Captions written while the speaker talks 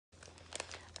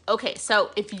Okay,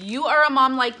 so if you are a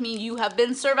mom like me, you have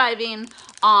been surviving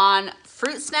on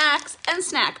fruit snacks and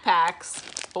snack packs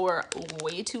for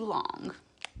way too long.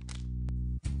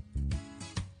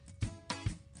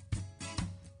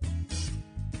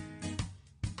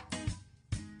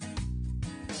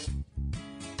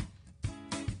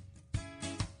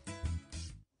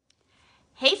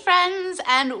 Hey friends,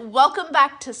 and welcome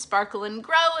back to Sparkle and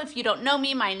Grow. If you don't know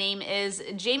me, my name is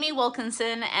Jamie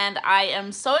Wilkinson, and I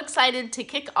am so excited to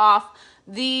kick off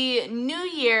the new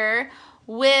year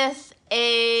with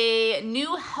a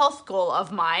new health goal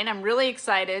of mine. I'm really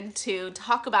excited to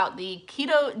talk about the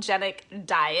ketogenic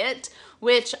diet,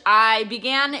 which I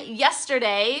began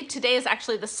yesterday. Today is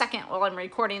actually the second while I'm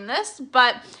recording this,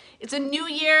 but it's a new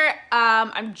year.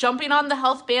 I'm jumping on the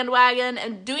health bandwagon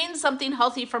and doing something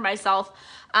healthy for myself.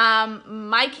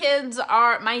 My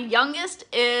youngest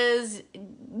is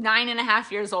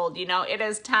 9.5 years old. You know, it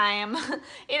is time.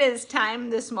 It is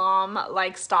time this mom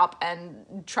stopped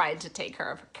and tried to take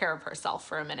care of herself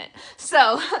for a minute.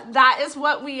 So that is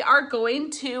what we are going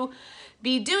to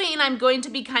be doing. I'm going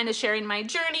to be kind of sharing my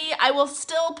journey. I will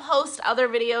still post other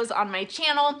videos on my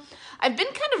channel. I've been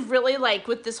kind of really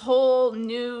with this whole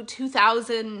new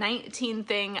 2019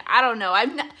 thing. I don't know.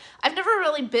 I've never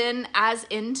really been as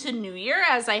into New Year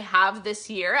as I have this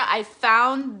year. I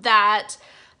found that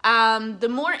the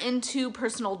more into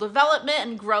personal development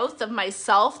and growth of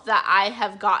myself that I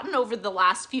have gotten over the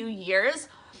last few years,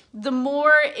 the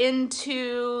more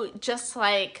into just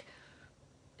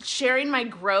sharing my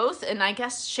growth and I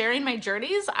guess sharing my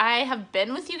journeys I have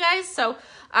been with you guys. So,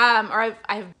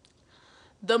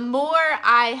 the more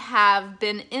I have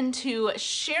been into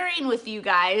sharing with you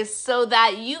guys so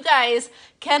that you guys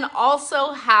can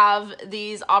also have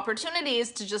these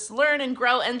opportunities to just learn and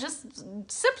grow and just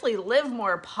simply live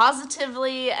more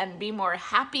positively and be more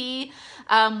happy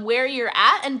where you're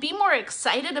at and be more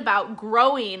excited about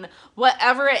growing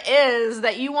whatever it is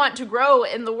that you want to grow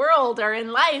in the world or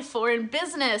in life or in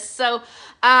business. So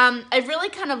I've really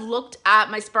kind of looked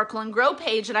at my Sparkle and Grow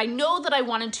page, and I know that I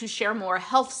wanted to share more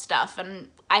health stuff, and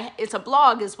it's a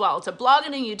blog as well. It's a blog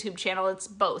and a YouTube channel. It's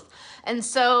both. And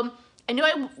so I knew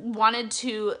I wanted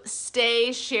to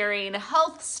stay sharing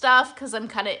health stuff because I'm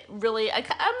kind of really, I'm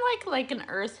like an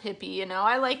earth hippie, you know.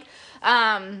 I like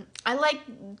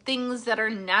things that are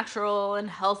natural and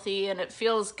healthy and it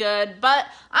feels good, but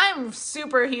I'm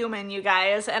superhuman, you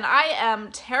guys, and I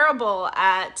am terrible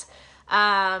at,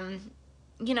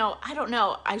 you know, I don't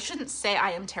know. I shouldn't say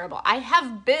I am terrible. I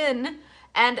have been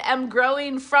and am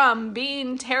growing from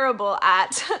being terrible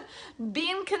at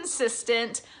being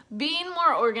consistent, being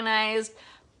more organized,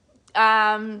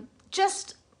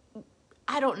 just,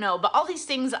 I don't know, but all these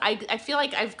things I feel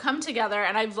like I've come together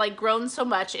and I've grown so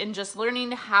much in just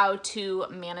learning how to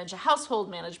manage a household,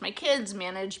 manage my kids,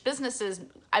 manage businesses.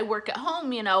 I work at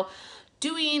home, you know.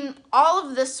 Doing all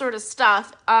of this sort of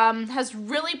stuff has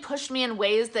really pushed me in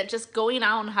ways that just going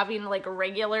out and having a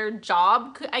regular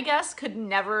job, I guess, could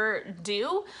never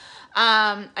do.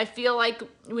 I feel like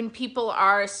when people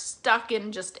are stuck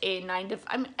in just a 9 to 5,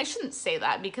 I mean, I shouldn't say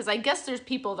that because I guess there's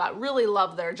people that really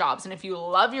love their jobs. And if you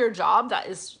love your job, that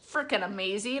is freaking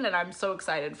amazing. And I'm so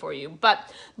excited for you.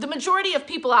 But the majority of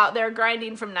people out there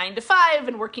grinding from 9 to 5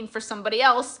 and working for somebody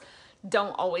else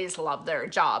don't always love their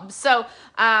job. So,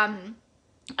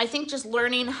 I think just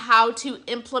learning how to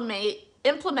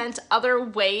implement other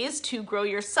ways to grow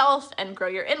yourself and grow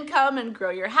your income and grow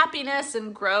your happiness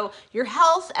and grow your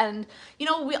health. And, you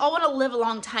know, we all want to live a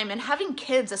long time, and having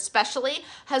kids especially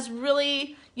has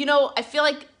really, you know, I feel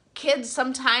like kids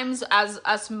sometimes as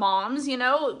us moms, you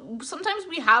know, sometimes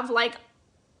we have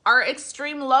our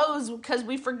extreme lows because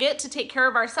we forget to take care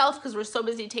of ourselves because we're so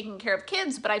busy taking care of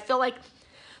kids. But I feel like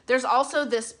there's also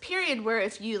this period where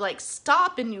if you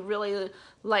stop and you really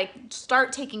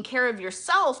start taking care of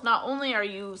yourself, not only are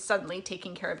you suddenly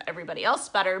taking care of everybody else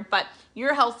better, but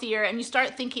you're healthier, and you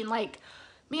start thinking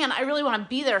man, I really want to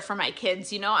be there for my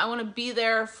kids, you know. I want to be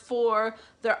there for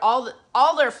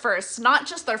all their firsts, not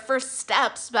just their first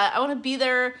steps, but I want to be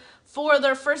there for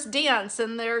their first dance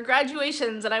and their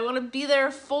graduations, and I want to be there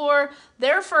for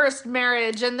their first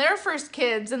marriage and their first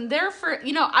kids and their first,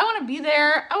 you know, I want to be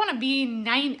there. I want to be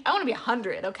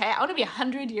 100, okay? I want to be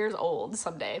 100 years old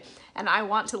someday, and I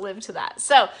want to live to that.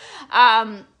 So,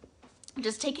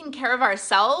 just taking care of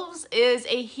ourselves is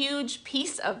a huge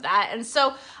piece of that. And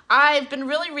so I've been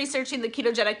really researching the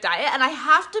ketogenic diet, and I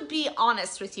have to be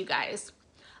honest with you guys.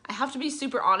 I have to be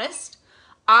super honest.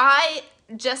 I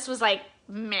just was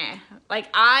meh.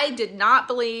 I did not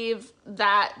believe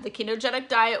that the ketogenic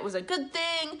diet was a good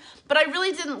thing, but I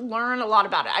really didn't learn a lot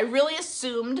about it. I really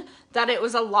assumed that it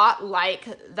was a lot like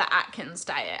the Atkins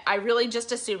diet. I really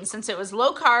just assumed, since it was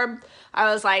low carb,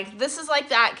 I was like, this is like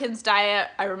the Atkins diet.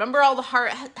 I remember all the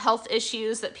heart health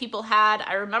issues that people had.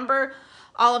 I remember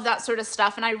all of that sort of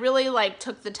stuff. And I really like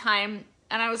took the time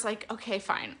and I was like, okay,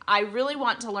 fine. I really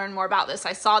want to learn more about this.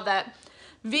 I saw that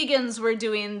vegans were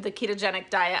doing the ketogenic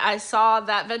diet. I saw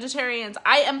that vegetarians,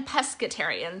 I am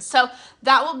pescatarian. So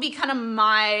that will be kind of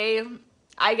my,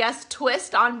 I guess,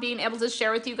 twist on being able to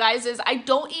share with you guys is I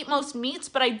don't eat most meats,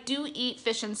 but I do eat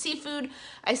fish and seafood.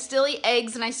 I still eat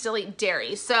eggs and I still eat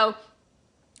dairy. So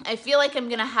I feel like I'm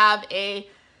gonna have a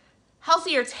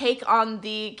healthier take on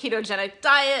the ketogenic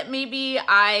diet. Maybe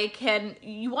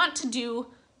you want to do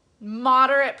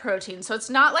moderate protein. So it's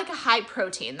not like a high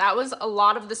protein. That was a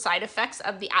lot of the side effects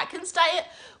of the Atkins diet,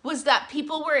 was that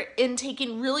people were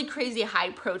intaking really crazy high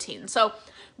protein. So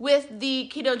with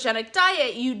the ketogenic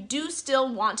diet, you do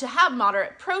still want to have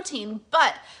moderate protein,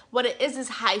 but what it is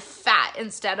high fat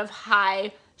instead of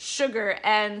high sugar.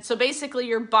 And so basically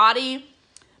your body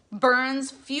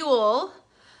burns fuel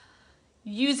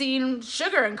using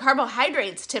sugar and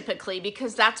carbohydrates typically,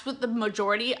 because that's what the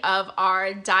majority of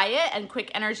our diet and quick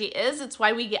energy is. It's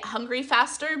why we get hungry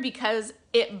faster, because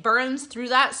it burns through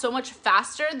that so much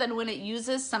faster than when it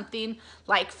uses something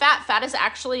like fat. Fat is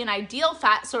actually an ideal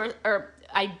fat source, or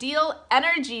ideal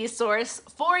energy source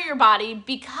for your body,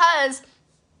 because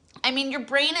I mean, your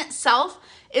brain itself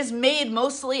is made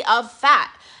mostly of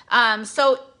fat.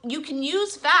 So you can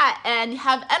use fat and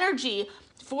have energy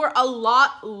for a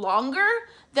lot longer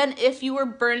than if you were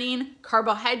burning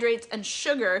carbohydrates and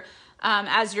sugar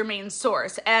as your main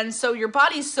source. And so your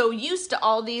body's so used to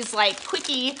all these like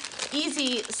quickie,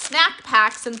 easy snack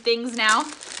packs and things now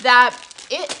that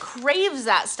it craves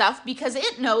that stuff, because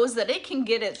it knows that it can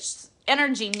get its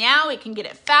energy now, it can get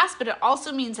it fast, but it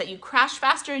also means that you crash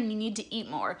faster and you need to eat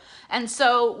more. And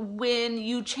so when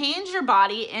you change your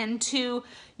body into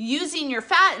using your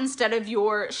fat instead of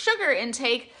your sugar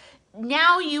intake,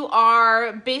 now you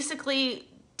are basically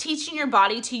teaching your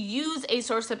body to use a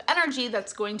source of energy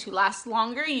that's going to last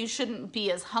longer. You shouldn't be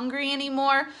as hungry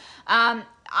anymore.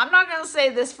 I'm not going to say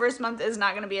this first month is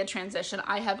not going to be a transition.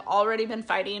 I have already been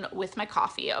fighting with my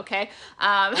coffee, okay?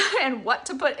 And what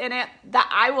to put in it that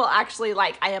I will actually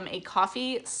like. I am a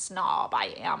coffee snob. I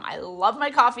am. I love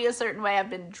my coffee a certain way. I've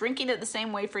been drinking it the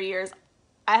same way for years.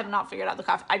 I have not figured out the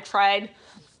coffee. I tried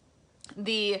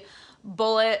the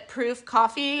bulletproof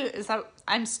coffee.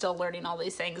 I'm still learning all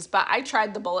these things, but I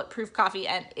tried the bulletproof coffee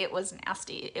and it was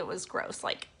nasty. It was gross.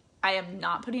 Like, I am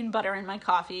not putting butter in my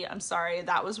coffee. I'm sorry.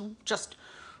 That was just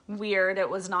weird. It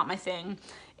was not my thing.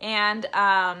 And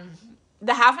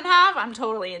the half and half, I'm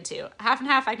totally into. Half and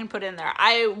half I can put in there.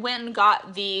 I went and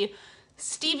got the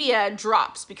stevia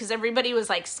drops because everybody was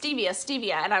like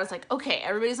stevia, and I was like, okay,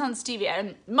 everybody's on stevia,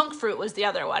 and monk fruit was the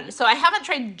other one. So I haven't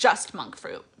tried just monk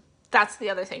fruit. That's the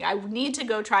other thing. I need to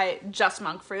go try just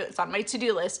monk fruit. It's on my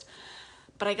to-do list.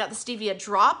 But I got the stevia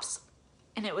drops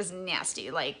and it was nasty.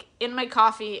 Like, in my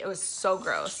coffee, it was so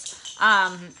gross.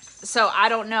 So I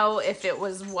don't know if it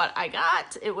was what I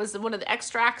got. It was one of the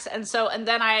extracts. And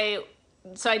then I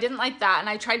didn't like that. And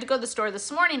I tried to go to the store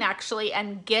this morning actually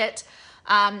and get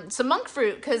some monk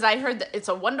fruit, because I heard that it's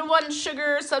a 1-to-1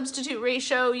 sugar substitute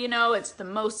ratio. You know, it's the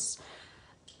most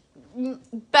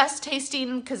best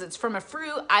tasting because it's from a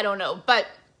fruit. I don't know, but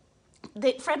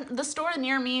the store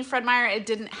near me, Fred Meyer, it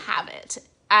didn't have it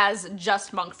as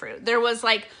just monk fruit. There was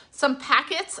like some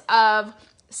packets of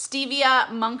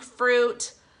stevia monk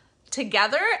fruit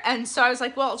together, and so I was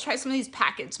like, well, I'll try some of these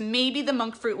packets. Maybe the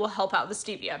monk fruit will help out the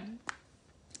stevia.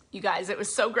 You guys, it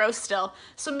was so gross still.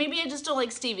 So maybe I just don't like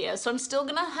stevia. So I'm still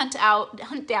gonna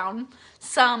hunt down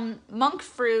some monk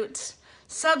fruit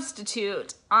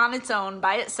substitute on its own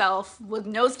by itself with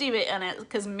no stevia in it,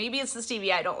 because maybe it's the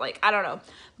stevia I don't like. I don't know.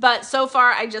 But so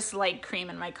far I just like cream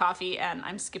in my coffee, and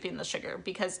I'm skipping the sugar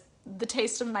because the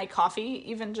taste of my coffee,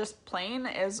 even just plain,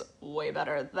 is way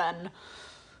better than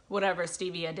whatever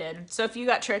stevia did. So if you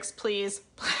got tricks, please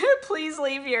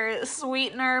leave your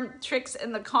sweetener tricks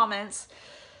in the comments.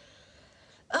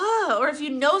 Or if you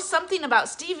know something about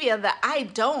stevia that I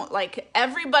don't, like,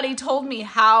 everybody told me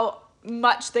how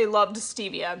much they loved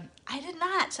stevia. I did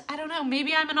not. I don't know.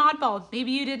 Maybe I'm an oddball.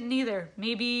 Maybe you didn't either.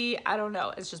 Maybe, I don't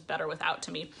know. It's just better without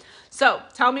to me. So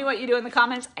tell me what you do in the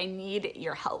comments. I need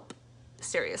your help.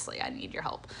 Seriously, I need your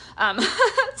help. But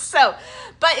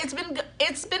it's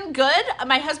been good.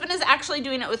 My husband is actually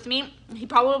doing it with me. He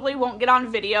probably won't get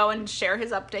on video and share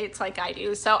his updates like I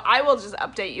do, so I will just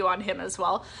update you on him as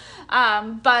well.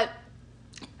 But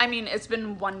I mean, it's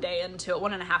been 1 day into it,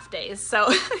 1.5 days.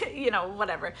 So,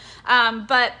 whatever.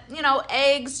 But,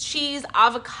 eggs, cheese,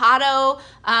 avocado,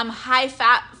 high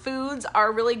fat foods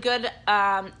are really good.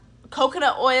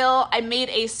 Coconut oil. I made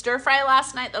a stir fry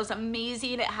last night. That was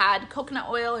amazing. It had coconut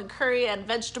oil and curry and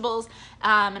vegetables.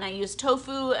 And I used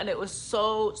tofu, and it was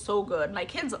so, so good. My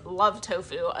kids love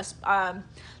tofu,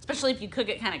 especially if you cook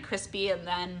it kind of crispy and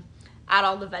then add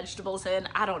all the vegetables in.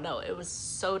 I don't know. It was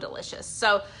so delicious.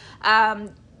 So,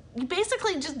 you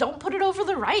basically just don't put it over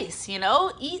the rice,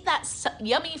 eat that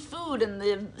yummy food and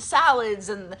the salads,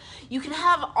 and you can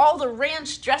have all the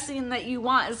ranch dressing that you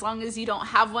want as long as you don't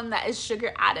have one that is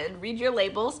sugar added. Read your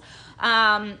labels.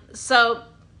 So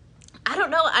I don't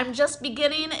know, I'm just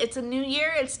beginning. It's a new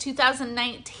year, it's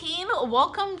 2019.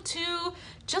 Welcome to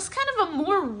just kind of a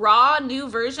more raw new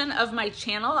version of my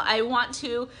channel. I want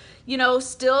to,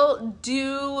 still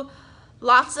do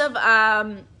lots of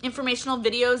informational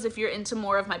videos if you're into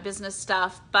more of my business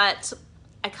stuff, but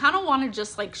I kind of want to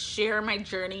just share my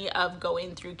journey of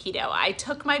going through keto. I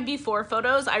took my before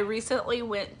photos. I recently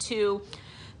went to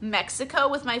Mexico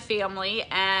with my family,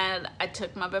 and I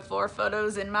took my before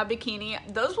photos in my bikini.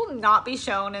 Those will not be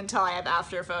shown until I have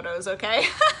after photos, okay?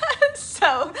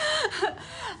 So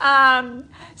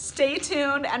stay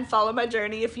tuned and follow my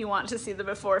journey if you want to see the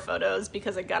before photos,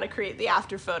 because I gotta create the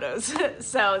after photos.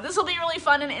 So this will be really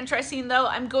fun and interesting though.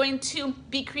 I'm going to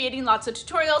be creating lots of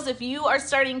tutorials. If you are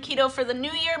starting keto for the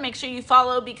new year, make sure you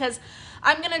follow, because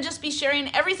I'm gonna just be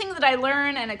sharing everything that I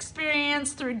learn and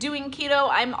experience through doing keto.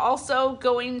 I'm also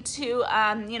going to,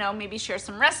 maybe share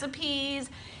some recipes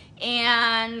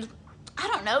and I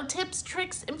don't know, tips,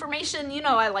 tricks, information.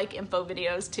 I like info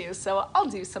videos too, so I'll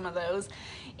do some of those.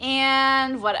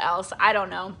 And what else? I don't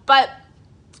know. But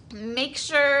make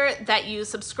sure that you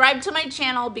subscribe to my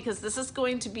channel, because this is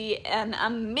going to be an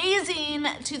amazing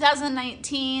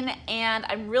 2019, and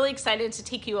I'm really excited to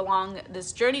take you along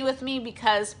this journey with me,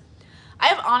 because I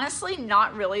have honestly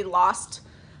not really lost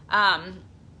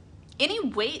any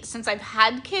weight since I've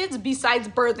had kids, besides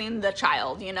birthing the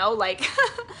child,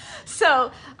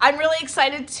 so I'm really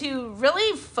excited to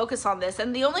really focus on this.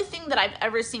 And the only thing that I've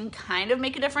ever seen kind of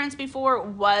make a difference before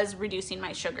was reducing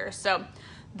my sugar. So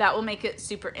that will make it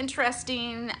super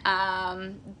interesting,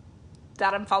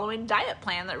 that I'm following a diet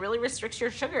plan that really restricts your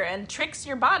sugar and tricks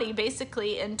your body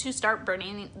basically into start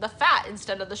burning the fat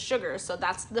instead of the sugar. So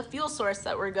that's the fuel source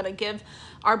that we're gonna give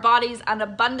our bodies an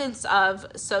abundance of,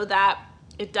 so that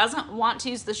it doesn't want to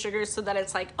use the sugar, so that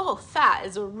it's oh, fat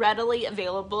is a readily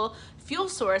available fuel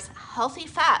source, healthy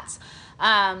fats.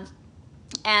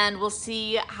 And we'll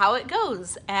see how it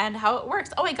goes and how it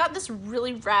works. Oh, I got this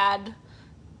really rad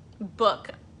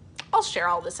book. I'll share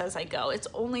all this as I go. It's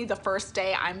only the first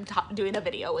day I'm doing a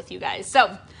video with you guys.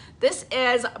 So this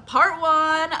is part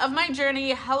 1 of my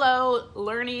journey. Hello,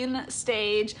 learning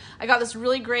stage. I got this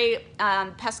really great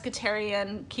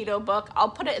pescatarian keto book. I'll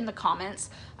put it in the comments,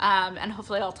 and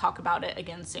hopefully I'll talk about it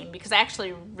again soon, because I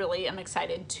actually really am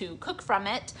excited to cook from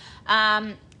it.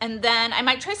 And then I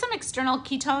might try some external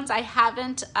ketones. I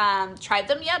haven't tried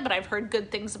them yet, but I've heard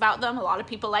good things about them. A lot of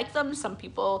people like them. Some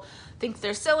people think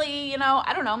they're silly,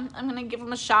 I don't know. I'm gonna give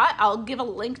them a shot. I'll give a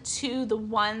link to the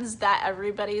ones that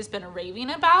everybody's been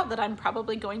raving about that I'm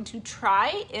probably going to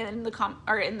try in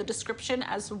the description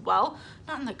as well.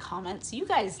 Not in the comments. You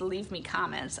guys leave me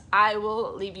comments. I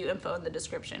will leave you info in the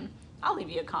description. I'll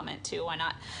leave you a comment too, why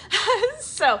not?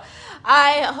 So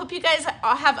I hope you guys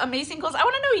have amazing goals. I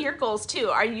want to know your goals too.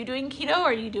 Are you doing keto?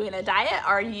 Are you doing a diet?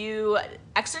 Are you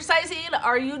exercising?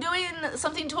 Are you doing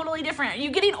something totally different? Are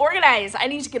you getting organized? I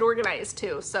need to get organized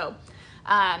too. So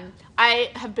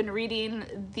I have been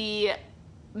reading the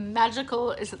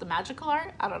magical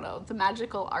art? I don't know. The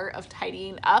magical art of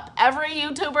tidying up. Every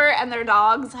YouTuber and their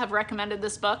dogs have recommended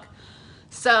this book.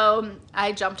 So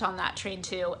I jumped on that train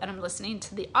too, and I'm listening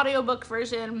to the audiobook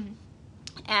version,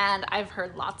 and I've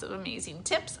heard lots of amazing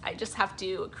tips. I just have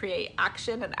to create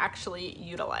action and actually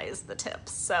utilize the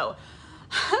tips. So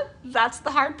that's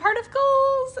the hard part of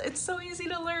goals. It's so easy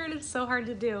to learn. It's so hard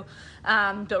to do.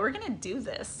 But we're gonna do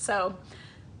this. So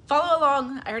follow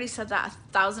along. I already said that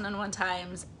 1,001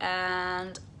 times,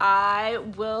 and I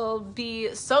will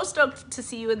be so stoked to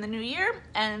see you in the new year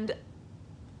and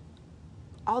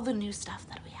all the new stuff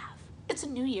that we have. It's a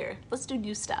new year. Let's do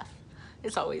new stuff.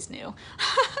 It's always new.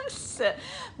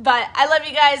 But I love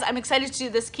you guys. I'm excited to do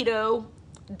this keto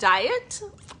diet,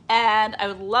 and I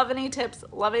would love any tips,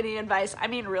 love any advice. I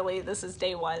mean, really, this is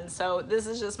day 1, so this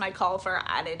is just my call for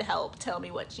added help. Tell me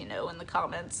what you know in the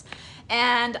comments.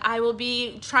 And I will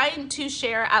be trying to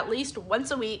share at least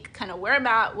once a week kind of where I'm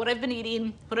at, what I've been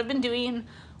eating, what I've been doing,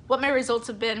 what my results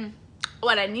have been,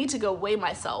 what I need to go weigh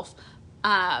myself.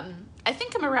 I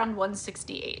think I'm around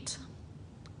 168.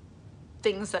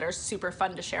 Things that are super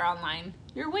fun to share online.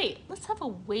 Your weight. Let's have a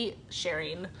weight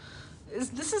sharing.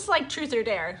 This is like truth or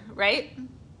dare, right?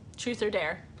 Truth or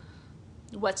dare.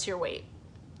 What's your weight?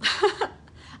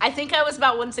 I think I was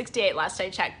about 168 last I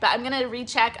checked, but I'm gonna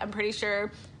recheck. I'm pretty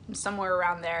sure I'm somewhere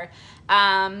around there.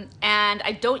 And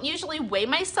I don't usually weigh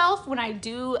myself when I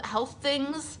do health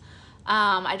things.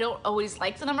 I don't always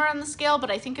like the number on the scale, but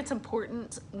I think it's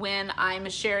important when I'm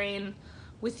sharing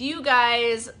with you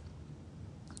guys,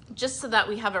 just so that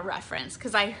we have a reference,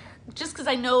 because I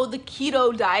know the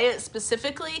keto diet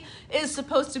specifically is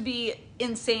supposed to be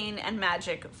insane and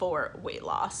magic for weight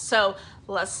loss. So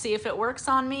let's see if it works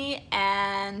on me,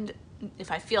 and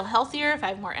if I feel healthier, if I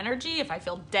have more energy, if I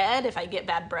feel dead, if I get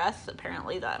bad breath.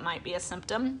 Apparently that might be a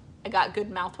symptom. I got good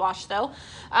mouthwash though.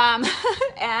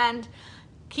 And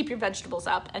keep your vegetables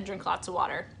up and drink lots of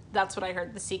water. That's what I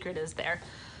heard the secret is there.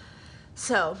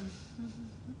 So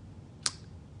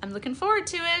I'm looking forward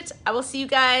to it. I will see you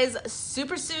guys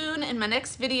super soon in my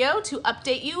next video to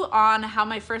update you on how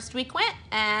my first week went,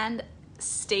 and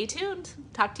stay tuned.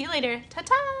 Talk to you later.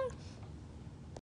 Ta-ta!